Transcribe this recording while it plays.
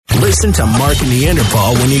Listen to Mark and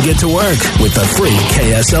Neanderthal when you get to work with the free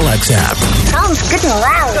KSLX app. Sounds good and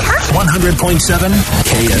loud, huh? 100.7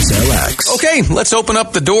 KSLX. Okay, let's open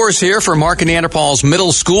up the doors here for Mark and Neanderthals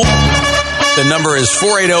Middle School. The number is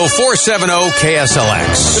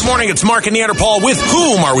 480-470-KSLX. Good morning, it's Mark and Neanderthal. With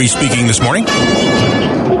whom are we speaking this morning?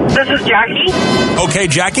 This is Jackie. Okay,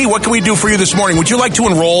 Jackie, what can we do for you this morning? Would you like to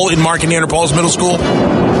enroll in Mark and Neanderthals Middle School?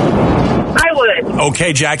 I would.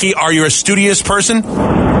 Okay, Jackie, are you a studious person?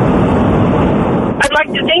 I'd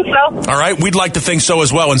like to think so. All right, we'd like to think so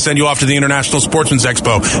as well and send you off to the International Sportsman's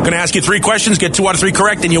Expo. Going to ask you 3 questions, get 2 out of 3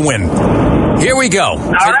 correct, and you win. Here we go.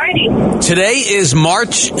 Alrighty. Today is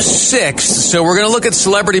March 6th, so we're going to look at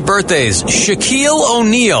celebrity birthdays. Shaquille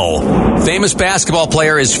O'Neal, famous basketball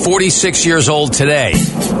player, is 46 years old today.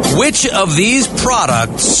 Which of these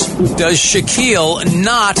products does Shaquille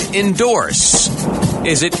not endorse?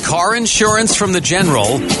 Is it car insurance from the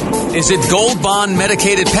General? Is it Gold Bond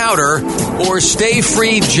medicated powder? Or Stay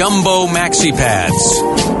Free Jumbo Maxi Pads?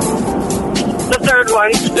 The third one.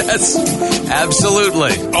 Yes,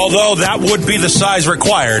 absolutely. Although that would be the size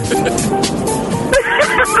required.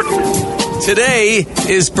 Today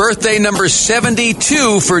is birthday number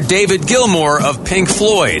 72 for David Gilmour of Pink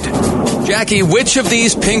Floyd. Jackie, which of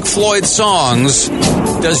these Pink Floyd songs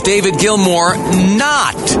does David Gilmour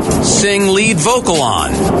not sing lead vocal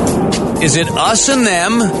on? Is it Us and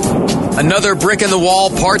Them, Another Brick in the Wall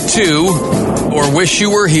Part 2, or Wish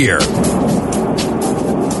You Were Here?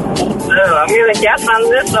 I'm going to guess on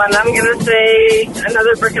this one. I'm going to say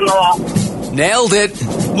Another Brick in the Wall. Nailed it.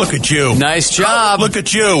 Look at you. Nice job. Look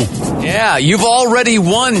at you. Yeah, you've already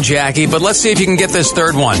won, Jackie, but let's see if you can get this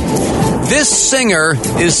third one. This singer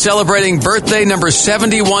is celebrating birthday number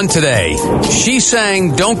 71 today. She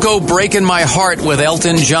sang Don't Go Breaking My Heart with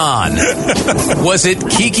Elton John. Was it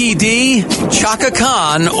Kiki D, Chaka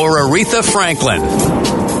Khan, or Aretha Franklin?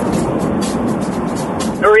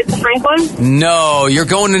 Aretha Franklin? No, you're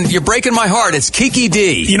breaking my heart. It's Kiki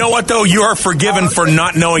D. You know what, though? You are forgiven for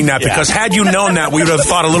not knowing that, because had you known that, we would have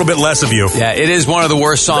thought a little bit less of you. Yeah, it is one of the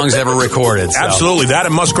worst songs ever recorded. So. Absolutely. That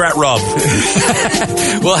and Muskrat Rub.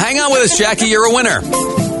 Well, hang on with us, Jackie. You're a winner.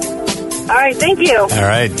 All right, thank you. All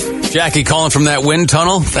right. Jackie calling from that wind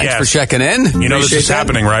tunnel. Thanks for checking in. You know this is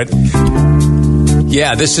happening, right?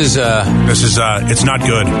 Yeah, this is it's not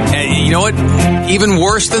good. And you know what? Even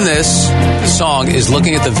worse than this, the song is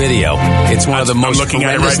looking at the video. It's one of the most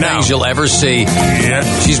horrendous things you'll ever see. Yeah.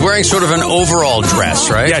 She's wearing sort of an overall dress,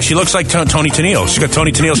 right? Yeah, she looks like Tony Tennille. She's got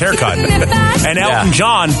Tony Tennille's haircut. And Elton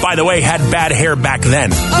John, by the way, had bad hair back then.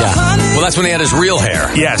 Yeah. Well, that's when he had his real hair.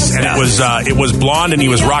 Yes, and it was blonde, and he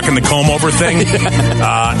was rocking the comb over thing,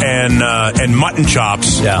 and mutton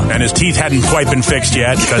chops. Yeah. And his teeth hadn't quite been fixed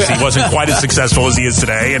yet because he wasn't quite as successful as he is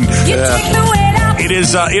today. And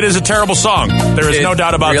it is a terrible song. There is no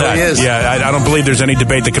doubt about that. Is. Yeah, I don't believe there's any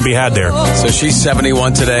debate that can be had there. So she's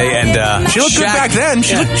 71 today, and she looked good back then.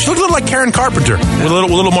 She looked a little like Karen Carpenter with a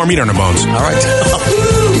little more meat on her bones. All right.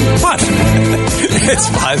 What? It's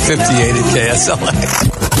 5:58 at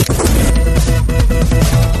KSLX.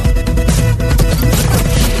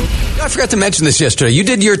 I forgot to mention this yesterday. You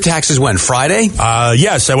did your taxes when? Friday?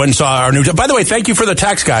 Yes, I went and saw our new... By the way, thank you for the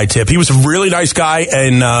tax guy tip. He was a really nice guy,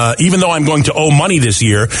 and even though I'm going to owe money this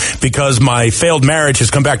year because my failed marriage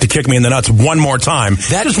has come back to kick me in the nuts one more time.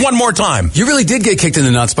 Just one more time. You really did get kicked in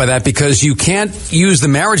the nuts by that because you can't use the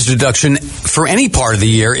marriage deduction for any part of the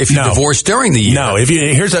year if you divorce during the year. No.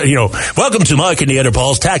 Welcome to Mark and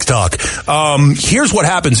Neanderthals Tax Talk. Here's what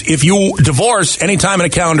happens. If you divorce any time in a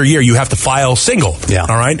calendar year, you have to file single. Yeah.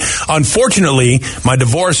 All right? Unfortunately, my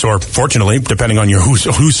divorce, or fortunately, depending on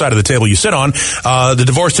whose side of the table you sit on, the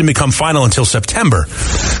divorce didn't become final until September.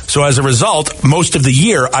 So as a result, most of the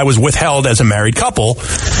year I was withheld as a married couple,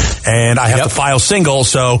 and I have to file single.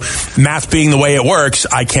 So math being the way it works,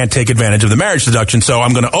 I can't take advantage of the marriage deduction. So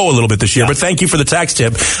I'm going to owe a little bit this year. But thank you for the tax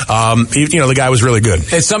tip. The guy was really good.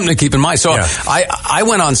 It's something to keep in mind. So I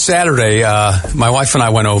went on Saturday. My wife and I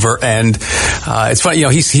went over, and it's funny.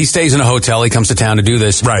 He stays in a hotel. He comes to town to do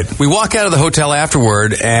this. Right. We walk out of the hotel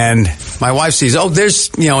afterward, and my wife sees, there's,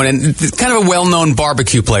 and kind of a well-known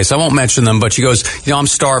barbecue place. I won't mention them, but she goes, I'm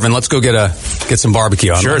starving. Let's go get some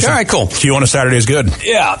barbecue. I'm sure. Like, all right, cool. See you on a Saturday is good.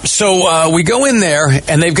 Yeah. So we go in there,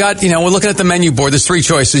 and they've got, we're looking at the menu board. There's 3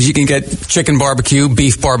 choices. You can get chicken barbecue,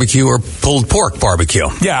 beef barbecue, or pulled pork barbecue.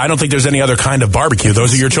 Yeah, I don't think there's any other kind of barbecue.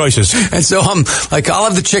 Those are your choices. And so I'm like, I'll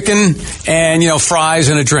have the chicken and, fries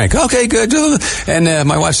and a drink. Okay, good. And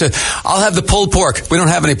my wife said, I'll have the pulled pork. We don't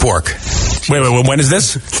have any pork. Wait, when is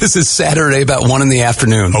this? This is Saturday about 1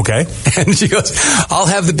 PM. Okay. And she goes, I'll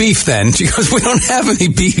have the beef then. She goes, we don't have any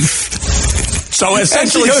beef. So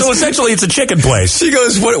essentially, it's a chicken place. She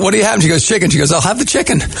goes, what do you have? She goes, chicken. She goes, I'll have the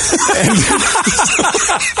chicken. And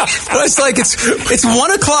but it's like, it's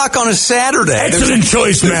 1:00 on a Saturday. Excellent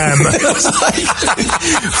choice, ma'am. It's like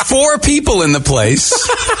 4 people in the place.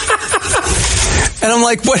 And I'm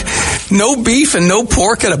like, what? No beef and no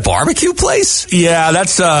pork at a barbecue place? Yeah,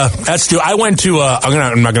 that's too. I went to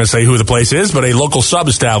I'm not going to say who the place is, but a local sub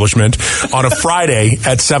establishment on a Friday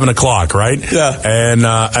at 7:00, right? Yeah. And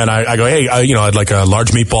I go, hey, I'd like a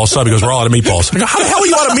large meatball sub. He goes, we're all out of meatballs. I go, how the hell are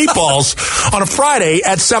you out of meatballs on a Friday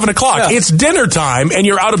at 7:00? Yeah. It's dinner time and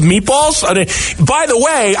you're out of meatballs. By the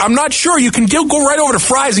way, I'm not sure you can go right over to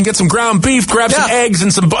Fry's and get some ground beef, grab some eggs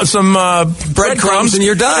and some breadcrumbs, and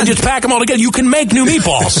you're done. And just pack them all together. You can make new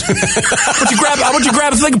meatballs. How about you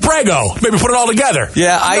grab a thing of Prego? Maybe put it all together.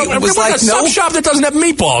 Yeah, I was like, a sub shop that doesn't have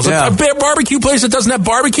meatballs. Yeah. A barbecue place that doesn't have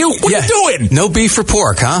barbecue. What are you doing? No beef or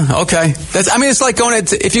pork, huh? Okay. It's like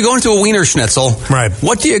if you go into a Wiener Schnitzel, right?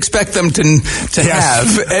 What do you expect them to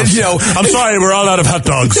have? And, I'm sorry, we're all out of hot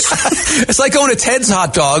dogs. It's like going to Ted's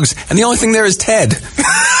Hot Dogs, and the only thing there is Ted.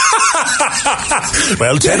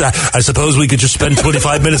 Well, Ted, I suppose we could just spend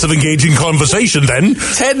 25 minutes of engaging conversation then.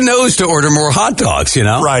 Ted knows to order more hot dogs,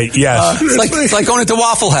 Right, yes. It's like going into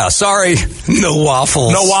Waffle House. Sorry, no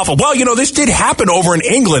waffles. No waffle. Well, this did happen over in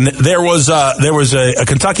England. There was a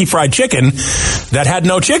Kentucky Fried Chicken that had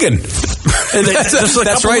no chicken.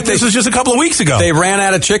 That's right. This was just a couple of weeks ago. They ran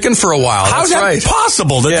out of chicken for a while. How's that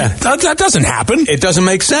possible? That doesn't happen. It doesn't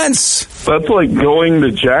make sense. That's like going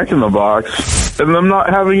to Jack in the Box and them not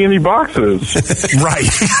having any boxes. Right.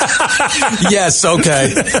 Yes,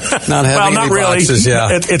 okay. Not having any boxes, yeah.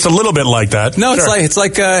 It's a little bit like that. No, sure. It's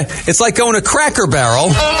like going to Cracker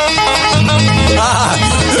Barrel.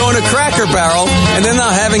 Going to Cracker Barrel and then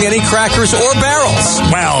not having any crackers or barrels.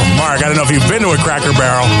 Well, Mark, I don't know if you've been to a Cracker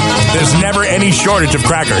Barrel. There's never any shortage of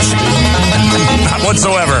crackers. Not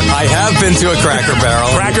whatsoever. I have been to a Cracker Barrel.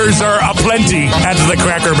 Crackers are aplenty at the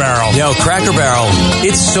Cracker Barrel. Yo, Cracker Barrel,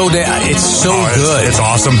 it's so good. It's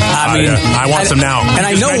awesome. I mean, I want some now. And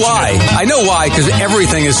I know why. I know why, because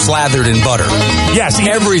everything is slathered in butter. Yes.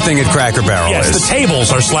 Everything at Cracker Barrel is. The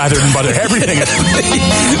tables are slathered in butter. Everything is.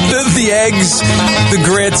 the eggs, the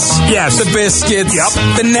grits, yes, the biscuits,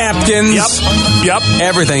 the napkins. Yep.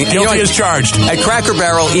 Everything. Guilty as charged. At Cracker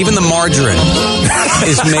Barrel, even the margarine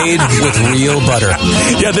is made with real butter.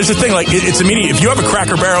 Yeah, there's a thing, it's immediate. If you have a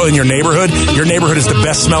Cracker Barrel in your neighborhood is the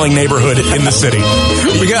best smelling neighborhood in the city.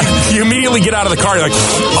 You immediately get out of the car, you're like,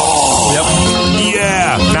 oh,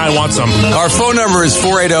 yeah, now I want some. Our phone number is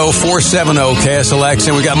 480-470-KSLX,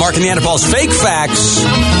 and we got Mark and Neanderthal's Fake Facts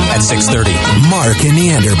at 6:30. Mark and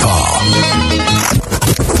Neanderthal.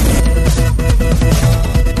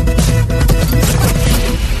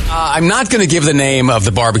 I'm not going to give the name of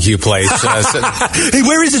the barbecue place. Hey,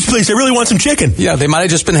 where is this place? I really want some chicken. Yeah, they might have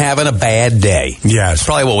just been having a bad day. Yes.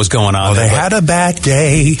 Probably what was going on. Oh, they had a bad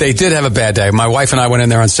day. They did have a bad day. My wife and I went in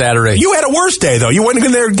there on Saturday. You had a worse day, though. You went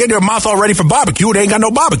in there getting your mouth all ready for barbecue. It ain't got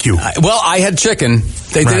no barbecue. Well, I had chicken.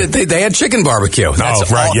 They did it. They had chicken barbecue. That's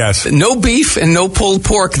right, yes. No beef and no pulled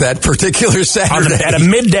pork that particular Saturday. At a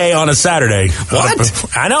midday on a Saturday. What?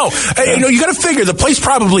 I know. Hey, you got to figure the place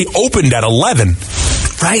probably opened at 11.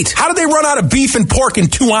 Right. How did they run out of beef and pork in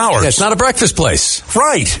 2 hours? Yeah, it's not a breakfast place.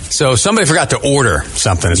 Right. So somebody forgot to order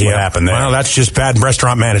something is what happened there. Well, that's just bad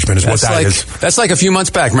restaurant management is what that is. That's like a few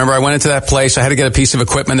months back. Remember, I went into that place. I had to get a piece of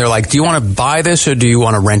equipment. They're like, do you want to buy this or do you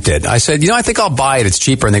want to rent it? I said, I think I'll buy it. It's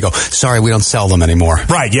cheaper. And they go, sorry, we don't sell them anymore.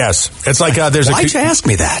 Right, yes. It's like Why'd you ask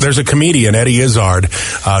me that? There's a comedian, Eddie Izzard,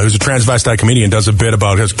 who's a transvestite comedian, does a bit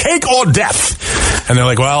about his cake or death. And they're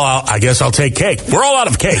like, well, I guess I'll take cake. We're all out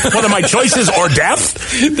of cake. One of my choices or death?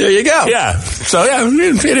 There you go. Yeah. So,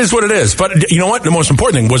 it is what it is. But you know what? The most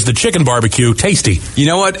important thing was the chicken barbecue tasty. You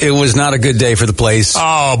know what? It was not a good day for the place.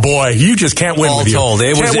 Oh, boy. You just can't win with you.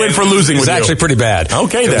 Can't win for losing with you. It was actually pretty bad.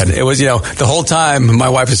 Okay, then. It was, the whole time my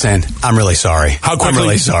wife was saying, I'm really sorry. How quickly? I'm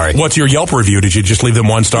really sorry. What's your Yelp review? Did you just leave them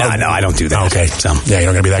 1 star? No, I don't do that. Okay. So, yeah, you're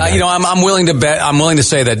not going to be that guy. I'm willing to bet. I'm willing to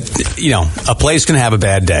say that, a place can have a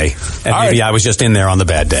bad day. And maybe I was just in there on the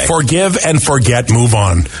bad day. Forgive and forget. Move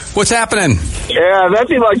on. What's happening? Yeah, that'd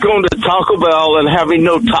be like going to Taco Bell and having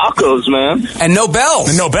no tacos, man. And no bells.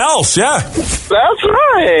 And no bells, yeah. That's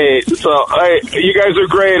right. So, you guys are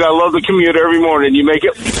great. I love the commute every morning. You make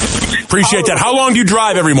it. Appreciate that. How long do you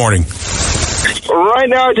drive every morning? Right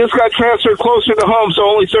now, I just got transferred closer to home, so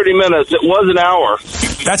only 30 minutes. It was an hour.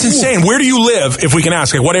 That's insane. Where do you live, if we can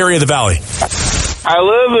ask? What area of the valley? I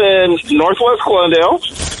live in northwest Glendale.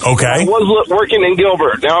 Okay. I was working in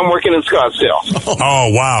Gilbert. Now I'm working in Scottsdale. Oh,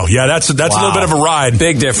 wow. Yeah, that's a little bit of a ride.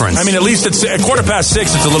 Big difference. I mean, at least it's at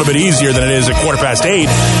 6:15. It's a little bit easier than it is at 8:15,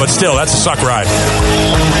 but still, that's a suck ride.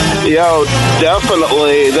 Yo,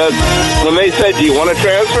 definitely. When they said, do you want to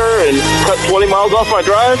transfer and cut 20 miles off my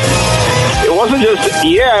drive? It wasn't just,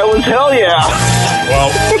 it was hell yeah. Well,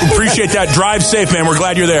 appreciate that. Drive safe, man. We're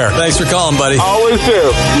glad you're there. Thanks for calling, buddy. Always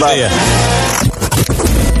do. Bye. See ya.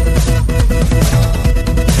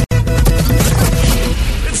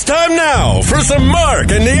 It's time now for some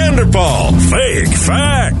Mark and Neanderthal Fake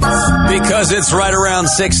Facts. Because it's right around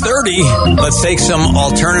 6:30, let's take some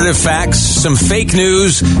alternative facts, some fake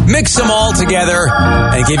news, mix them all together,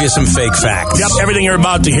 and give you some fake facts. Yep, everything you're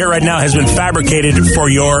about to hear right now has been fabricated for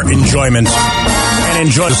your enjoyment. And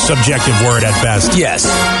enjoy the subjective word at best. Yes.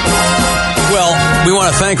 Well, we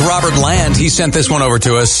want to thank Robert Land. He sent this one over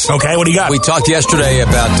to us. Okay, what do you got? We talked yesterday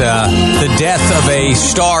about the death of a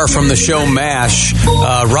star from the show MASH.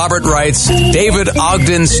 Robert writes, David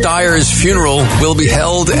Ogden Steyer's funeral will be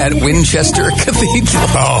held at Winchester Cathedral.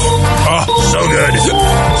 Oh, so good.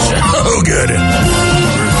 So good.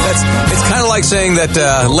 It's kind of like saying that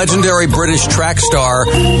legendary British track star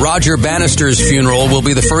Roger Bannister's funeral will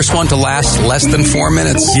be the first one to last less than 4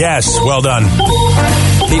 minutes. Yes, well done.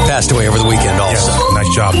 He passed away over the weekend also. Yes,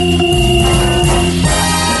 nice job.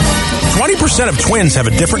 20% of twins have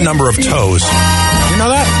a different number of toes. You know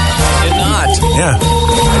that? Did not. Yeah. I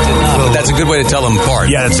did not. But that's a good way to tell them apart.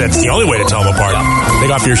 Yeah, that's the only way to tell them apart.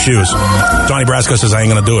 Take off your shoes. Johnny Brasco says I ain't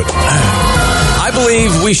going to do it. I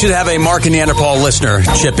believe we should have a Mark and Neanderthal listener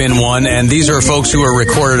chip in one, and these are folks who were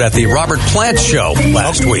recorded at the Robert Plant show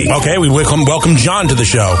last week. Okay, we welcome John to the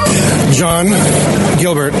show. John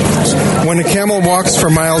Gilbert, when a camel walks for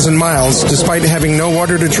miles and miles despite having no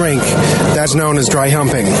water to drink, that's known as dry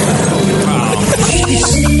humping.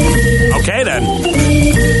 Okay,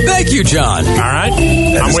 then. Thank you, John. All right.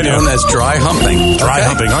 I'm with known as dry humping. Dry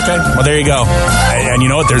humping. Okay. Well, there you go. And you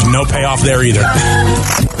know what? There's no payoff there either.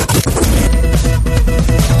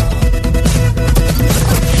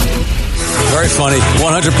 Very funny.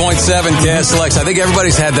 100.7 KSLX. I think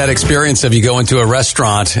everybody's had that experience of you go into a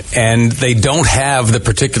restaurant and they don't have the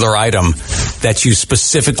particular item that you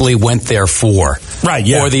specifically went there for. Right,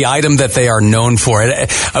 yeah. Or the item that they are known for.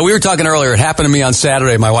 We were talking earlier, it happened to me on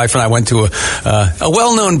Saturday. My wife and I went to a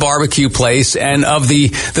well-known barbecue place, and of the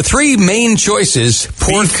three main choices,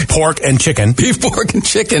 beef, pork, and chicken. Beef, pork, and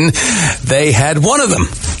chicken, they had one of them,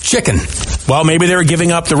 chicken. Well, maybe they were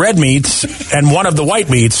giving up the red meats and one of the white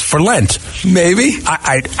meats for Lent. Maybe.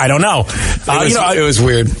 I don't know. It was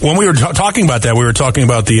weird. When we were talking about that, we were talking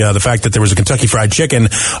about the fact that there was a Kentucky Fried Chicken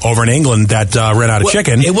over in England that ran out of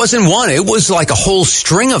chicken. It wasn't one. It was like a whole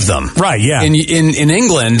string of them. Right, yeah. In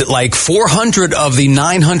England, like 400 of the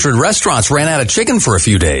 900 restaurants ran out of chicken for a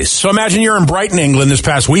few days. So imagine you're in Brighton, England this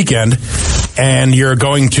past weekend, and you're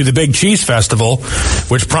going to the Big Cheese Festival,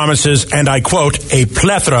 which promises, and I quote, a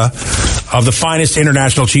plethora of the finest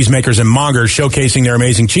international cheesemakers and mongers showcasing their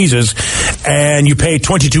amazing cheeses, and you pay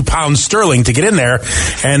 £22 to get in there,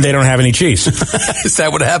 and they don't have any cheese. Is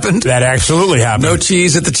that what happened? That absolutely happened. No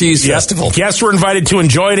cheese at the cheese festival. Guests were invited to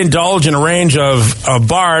enjoy and indulge in a range of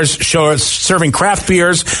bars serving craft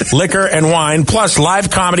beers, liquor, and wine, plus live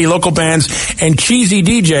comedy, local bands, and cheesy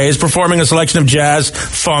DJs performing a selection of jazz,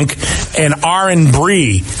 funk, and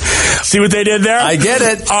R&B. See what they did there? I get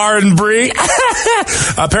it. R&B.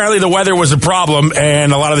 Apparently the weather was a problem,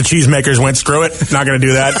 and a lot of the cheesemakers went, screw it, not going to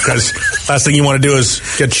do that, because last thing you want to do is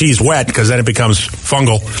get cheese wet, because then it becomes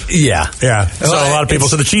fungal. Yeah. Yeah. So a lot of people,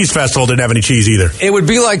 so the cheese festival didn't have any cheese either. It would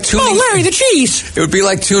be like tuning... Oh, Larry, the cheese! It would be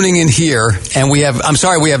like tuning in here, and we have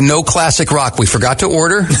no classic rock. We forgot to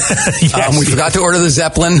order. Yes. We forgot to order the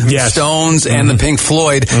Zeppelin, Stones, and the Pink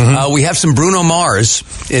Floyd. We have some Bruno Mars,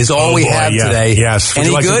 is all we have today. Yes. Would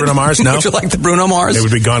you like good? The Bruno Mars? No. Would you like the Bruno Mars? They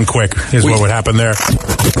would be gone quick, is what would happen there.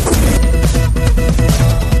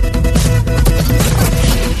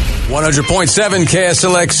 100.7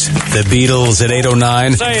 KSLX, the Beatles at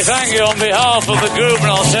 8:09. Say thank you on behalf of the group and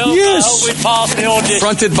ourselves. Yes. I hope we pass the audition.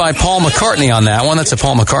 Fronted by Paul McCartney on that one. That's a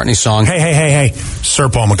Paul McCartney song. Hey. Sir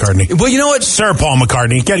Paul McCartney. Well, you know what? Sir Paul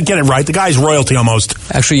McCartney. Get it right. The guy's royalty almost.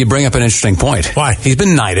 Actually, you bring up an interesting point. Why? He's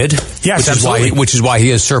been knighted. Yes, absolutely. Which is why he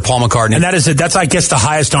is Sir Paul McCartney. And that's, I guess, the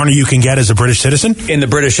highest honor you can get as a British citizen? In the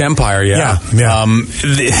British Empire, yeah.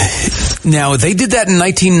 Now, they did that in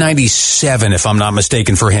 1997, if I'm not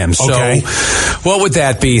mistaken, for him. So, okay. What would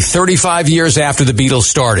that be? 35 years after the Beatles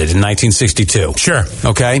started in 1962. Sure.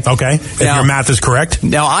 Okay. If your math is correct.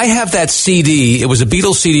 Now, I have that CD. It was a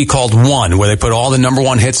Beatles CD called One, where they put all the number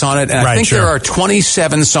one hits on it. And I think there are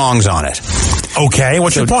 27 songs on it. Okay,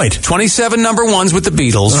 what's your point? 27 number ones with the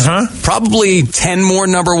Beatles. Probably 10 more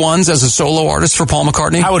number ones as a solo artist for Paul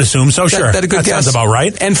McCartney. I would assume so, sure. That a good guess? Sounds about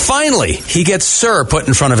right. And finally, he gets Sir put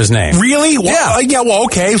in front of his name. Really? Well, Yeah. Well,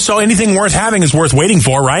 okay. So anything worth having is worth waiting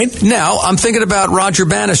for, right? Now, I'm thinking about Roger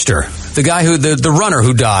Bannister, the guy the runner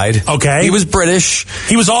who died. Okay. He was British.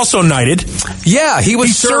 He was also knighted. Yeah, he was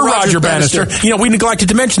He's Sir Roger Bannister. We neglected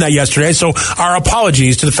to mention that yesterday, so our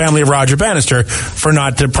apologies to the family of Roger Bannister for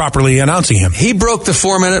not properly announcing him. He broke the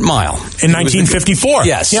 4-minute mile. In 1954.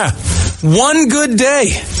 Yes. Yeah. One good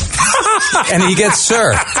day. And he gets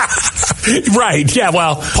Sir. Right, yeah,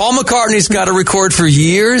 well. Paul McCartney's got a record for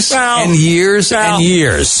years and years and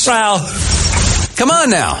years. Well, come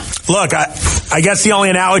on now. Look, I guess the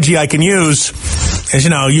only analogy I can use is,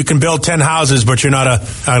 you can build 10 houses, but you're not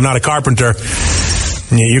a carpenter.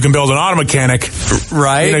 You can build an auto mechanic.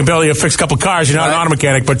 Right. You can fix a couple cars. You're not an auto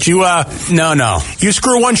mechanic, but you... No. You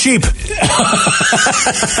screw one sheep.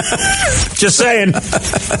 Just saying.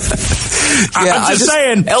 I'm just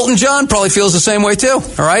saying. Elton John probably feels the same way, too.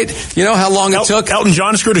 All right? You know how long it took? Elton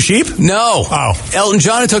John screwed a sheep? No. Oh. Elton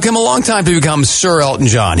John, it took him a long time to become Sir Elton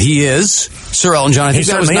John. He is Sir Elton John. I think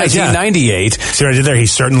that was 1998. See what I did there? He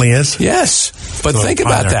certainly is? Yes. But think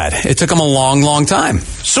about that. It took him a long, long time.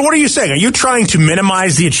 So what are you saying? Are you trying to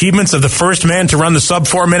minimize the achievements of the first man to run the sub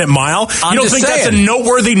 4-minute mile? You don't think that's a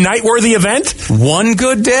noteworthy, night-worthy event? One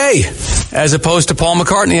good day, as opposed to Paul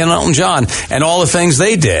McCartney and Elton John and all the things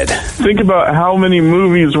they did. Think about how many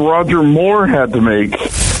movies Roger Moore had to make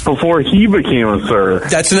before he became a Sir.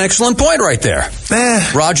 That's an excellent point right there.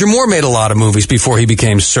 Roger Moore made a lot of movies before he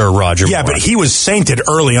became Sir Roger Moore. Yeah, but he was sainted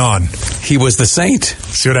early on. He was the saint.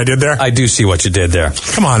 See what I did there? I do see what you did there.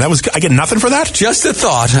 Come on, I get nothing for that? Just a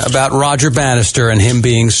thought about Roger Bannister and him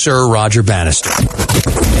being Sir Roger Bannister.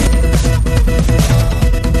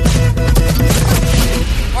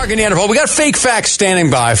 Mark and Neanderthal, we got fake facts standing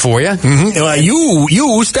by for you.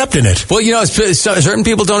 You stepped in it. Well, certain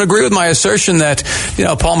people don't agree with my assertion that,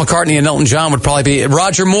 Paul McCartney and Elton John would probably be...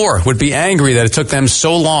 Roger Moore would be angry that it took them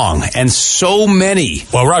so long and so many.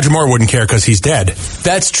 Well, Roger Moore wouldn't care because he's dead.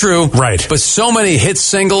 That's true. Right. But so many hit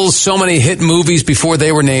singles, so many hit movies before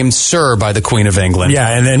they were named Sir by the Queen of England.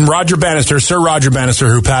 Yeah, and then Roger Bannister, Sir Roger Bannister,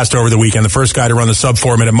 who passed over the weekend, the first guy to run the sub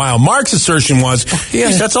 4-minute mile. Mark's assertion was,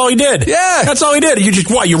 that's all he did. Yeah. That's all he did. You just,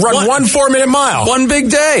 you run one 4-minute mile. One big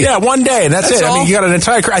day. Yeah, one day, and that's it. All. I mean, you got an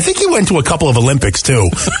entire... I think he went to a couple of Olympics, too,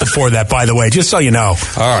 before that, by the way, just so you know. All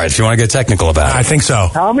right, if you want to get technical about it. I think so.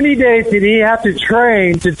 How many days did he have to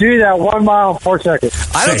train to do that 1 mile in 4 seconds?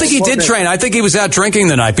 I don't think he did train. I think he was out drinking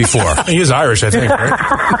the night before. He is Irish, I think, right?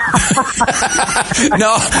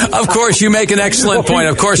 No, of course, you make an excellent point.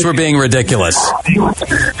 Of course, we're being ridiculous.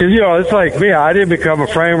 Because, it's like me. I didn't become a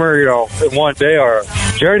framer, in one day, or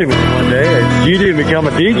journeyman in one day. And you didn't become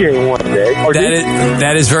a DJ in one day.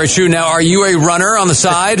 That is very true. Now, are you a runner on the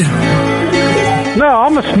side? No,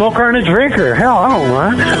 I'm a smoker and a drinker. Hell, I don't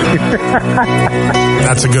run.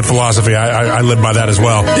 That's a good philosophy. I live by that as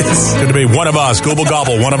well. It's good to be one of us. Gobble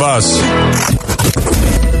gobble, one of us.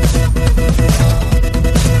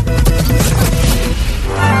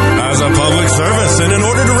 As a public service, and in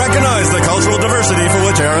order to recognize the cultural diversity for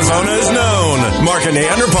which Arizona is known, Mark and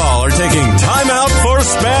Neanderthal are taking time out for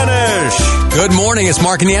Spanish. Good morning. It's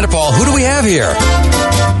Mark and Neanderthal. Who do we have here?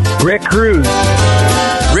 Rick Cruz.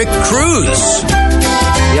 Rick Cruz.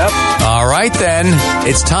 Yep. All right, then.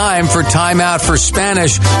 It's time for Time Out for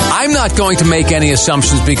Spanish. I'm not going to make any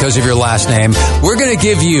assumptions because of your last name. We're going to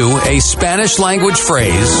give you a Spanish language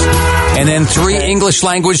phrase and then 3 English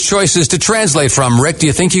language choices to translate from. Rick, do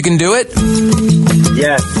you think you can do it?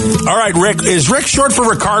 Yes. All right, Rick. Is Rick short for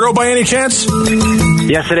Ricardo by any chance?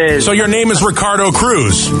 Yes, it is. So your name is Ricardo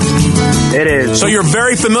Cruz. It is. So you're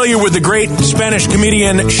very familiar with the great Spanish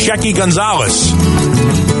comedian Shecky Gonzalez.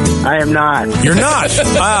 I am not. You're not?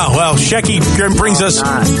 Wow. Well, Shecky brings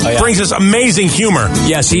us amazing humor.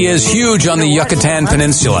 Yes, he is huge on the Yucatan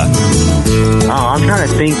Peninsula. Oh, I'm trying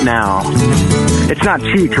to think now. It's not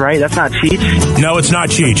Cheech, right? That's not Cheech? No, it's not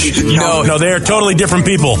Cheech. No, they are totally different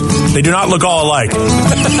people. They do not look all alike. All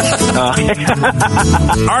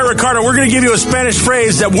right, Ricardo, we're going to give you a Spanish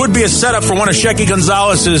phrase that would be a setup for one of Shecky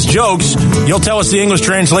Gonzalez's jokes. You'll tell us the English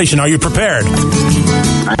translation. Are you prepared?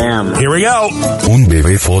 I am. Here we go. Un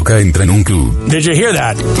bebé foca entra en un club. Did you hear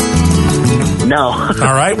that? No.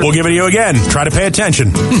 All right, we'll give it to you again. Try to pay attention.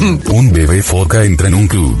 Un bebé foca entra en un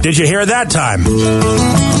club. Did you hear it that time?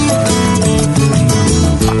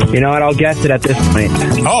 You know what? I'll guess it at this point.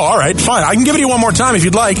 Oh, all right, fine. I can give it to you one more time if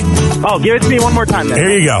you'd like. Oh, give it to me one more time then.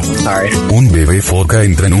 Here you go. Sorry. Un bebé foca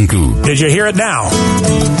entra en un club. Did you hear it now?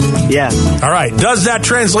 Yes. All right. Does that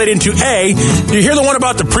translate into A, do you hear the one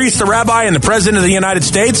about the priest, the rabbi, and the president of the United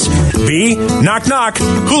States? B, knock, knock,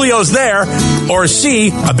 Julio's there. Or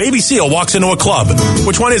C, a baby seal walks into a club.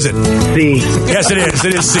 Which one is it? C. Yes, it is.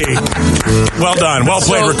 It is C. Well done. Well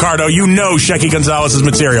played, Ricardo. You know Shecky Gonzalez's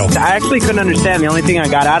material. I actually couldn't understand. The only thing I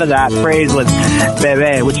got out of that phrase was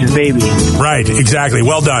bebe, which is baby. Right, exactly.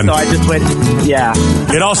 Well done. So I just went, yeah.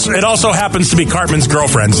 It also happens to be Cartman's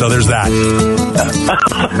girlfriend, so there's that.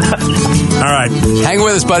 All right. Hang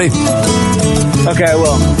with us, buddy. Okay, I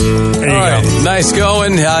will. There you go. Nice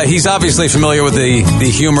going. He's obviously familiar with the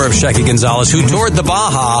humor of Shecky Gonzalez, who toured the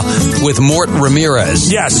Baja with Mort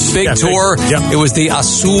Ramirez. Yes. Big tour. Yep. It was the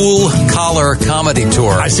Azul Collar Comedy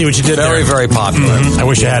Tour. I see what you did there. Very, very popular. Mm-hmm. I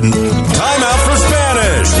wish I hadn't. Time out for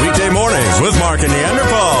Spanish. Weekday mornings with Mark and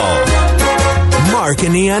Neanderthal. Mark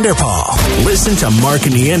and Neanderthal. Listen to Mark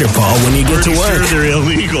and Neanderthal when you get to work. Sure they're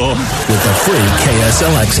illegal. With the free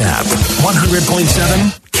KSLX app.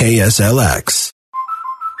 100.7 KSLX.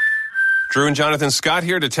 Drew and Jonathan Scott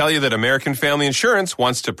here to tell you that American Family Insurance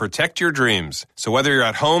wants to protect your dreams. So whether you're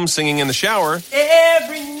at home singing in the shower,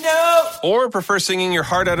 every note, or prefer singing your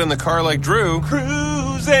heart out in the car like Drew,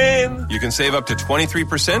 cruising, you can save up to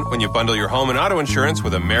 23% when you bundle your home and auto insurance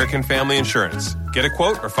with American Family Insurance. Get a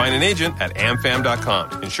quote or find an agent at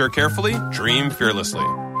amfam.com. Insure carefully, dream fearlessly.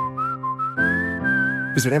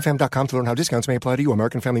 Visit amfam.com to learn how discounts may apply to you.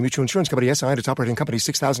 American Family Mutual Insurance Company, SI, and its operating company,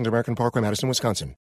 6000 American Parkway, Madison, Wisconsin.